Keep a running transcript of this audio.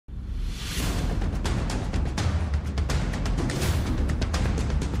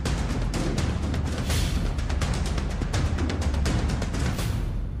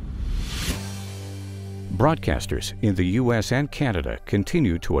Broadcasters in the U.S. and Canada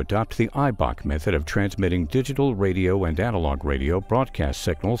continue to adopt the IBOC method of transmitting digital radio and analog radio broadcast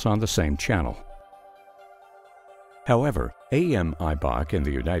signals on the same channel. However, AM IBOC in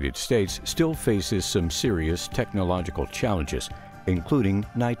the United States still faces some serious technological challenges, including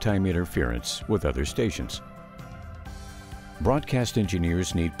nighttime interference with other stations. Broadcast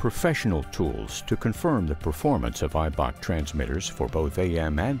engineers need professional tools to confirm the performance of IBOC transmitters for both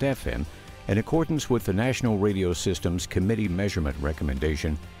AM and FM in accordance with the National Radio Systems Committee Measurement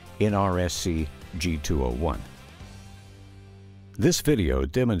Recommendation NRSC G201. This video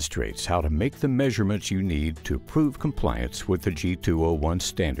demonstrates how to make the measurements you need to prove compliance with the G201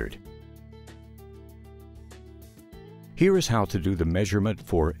 standard. Here is how to do the measurement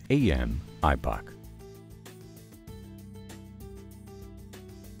for AM IBOC.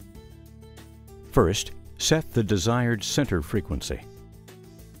 First, set the desired center frequency.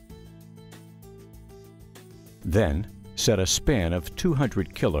 Then, set a span of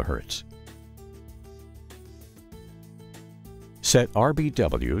 200 kHz. Set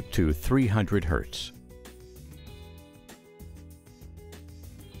RBW to 300 Hz.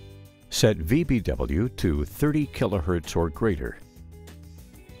 Set VBW to 30 kHz or greater.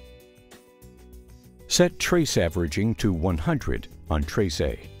 Set trace averaging to 100 on trace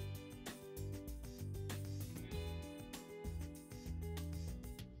A.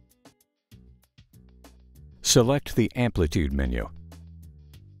 Select the Amplitude menu.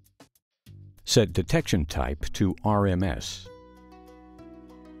 Set detection type to RMS.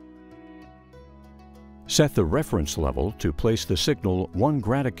 Set the reference level to place the signal 1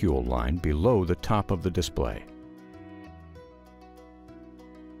 graticule line below the top of the display.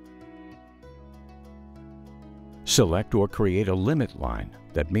 Select or create a limit line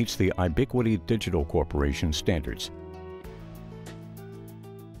that meets the Ubiquity Digital Corporation standards.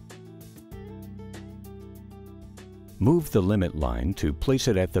 Move the limit line to place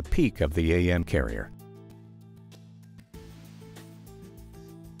it at the peak of the AM carrier.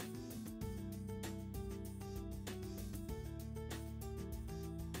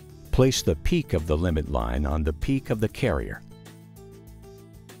 Place the peak of the limit line on the peak of the carrier.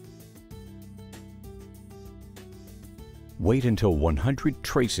 Wait until 100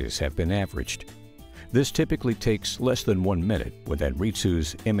 traces have been averaged. This typically takes less than 1 minute with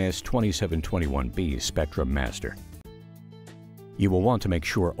Anritsu's MS2721B Spectrum Master. You will want to make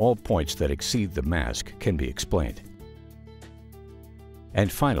sure all points that exceed the mask can be explained.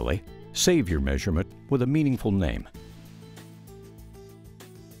 And finally, save your measurement with a meaningful name.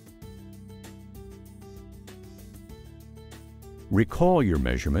 Recall your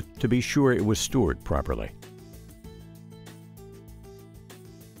measurement to be sure it was stored properly.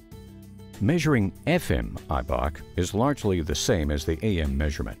 Measuring FM IBOC is largely the same as the AM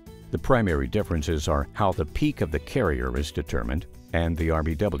measurement. The primary differences are how the peak of the carrier is determined and the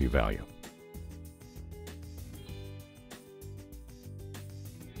RBW value.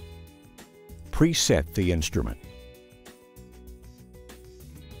 Preset the instrument.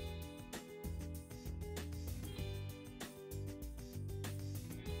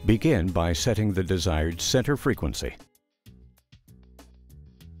 Begin by setting the desired center frequency.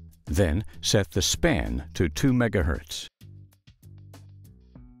 Then set the span to 2 MHz.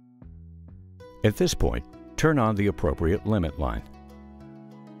 At this point, turn on the appropriate limit line.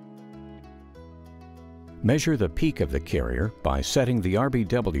 Measure the peak of the carrier by setting the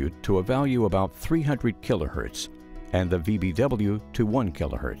RBW to a value about 300 kHz and the VBW to 1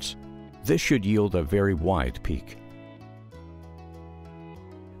 kHz. This should yield a very wide peak.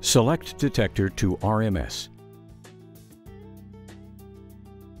 Select detector to RMS.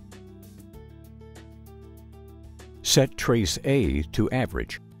 Set trace A to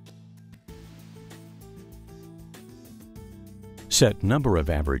average. Set number of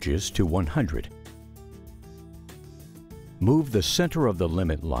averages to 100. Move the center of the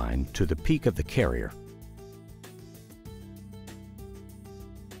limit line to the peak of the carrier.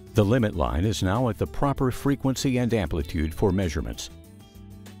 The limit line is now at the proper frequency and amplitude for measurements.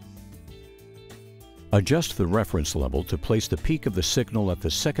 Adjust the reference level to place the peak of the signal at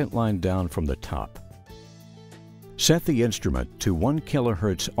the second line down from the top. Set the instrument to 1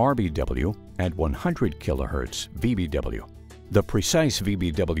 kHz RBW and 100 kHz VBW. The precise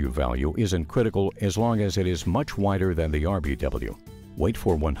VBW value isn't critical as long as it is much wider than the RBW. Wait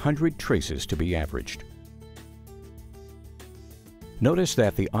for 100 traces to be averaged. Notice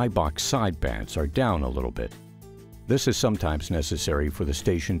that the IBOC sidebands are down a little bit. This is sometimes necessary for the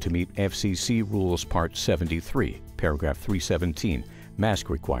station to meet FCC Rules Part 73, Paragraph 317, mask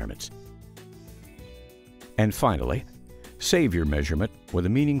requirements. And finally, save your measurement with a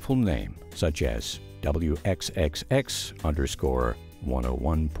meaningful name, such as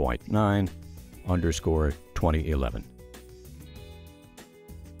WXXX_101.9_2011.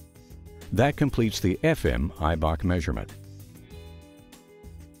 That completes the FM IBOC measurement.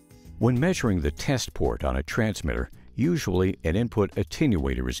 When measuring the test port on a transmitter, usually an input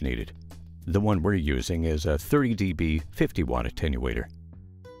attenuator is needed. The one we're using is a 30 dB 50-watt attenuator.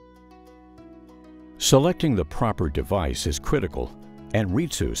 Selecting the proper device is critical.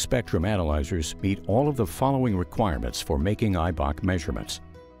 Anritsu spectrum analyzers meet all of the following requirements for making IBOC measurements.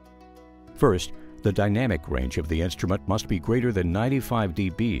 First, the dynamic range of the instrument must be greater than 95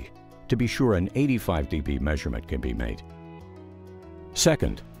 dB to be sure an 85 dB measurement can be made.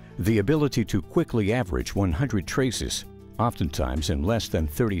 Second, the ability to quickly average 100 traces, oftentimes in less than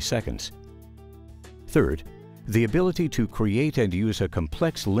 30 seconds. Third, the ability to create and use a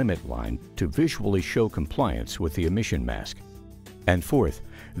complex limit line to visually show compliance with the emission mask. And fourth,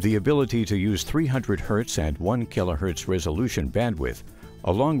 the ability to use 300 Hz and 1 kHz resolution bandwidth,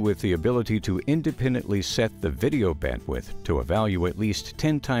 along with the ability to independently set the video bandwidth to a value at least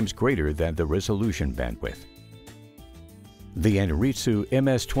 10 times greater than the resolution bandwidth. The Anritsu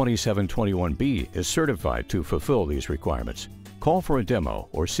MS2721B is certified to fulfill these requirements. Call for a demo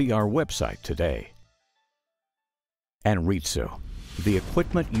or see our website today. Anritsu, the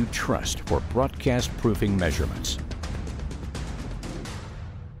equipment you trust for broadcast proofing measurements.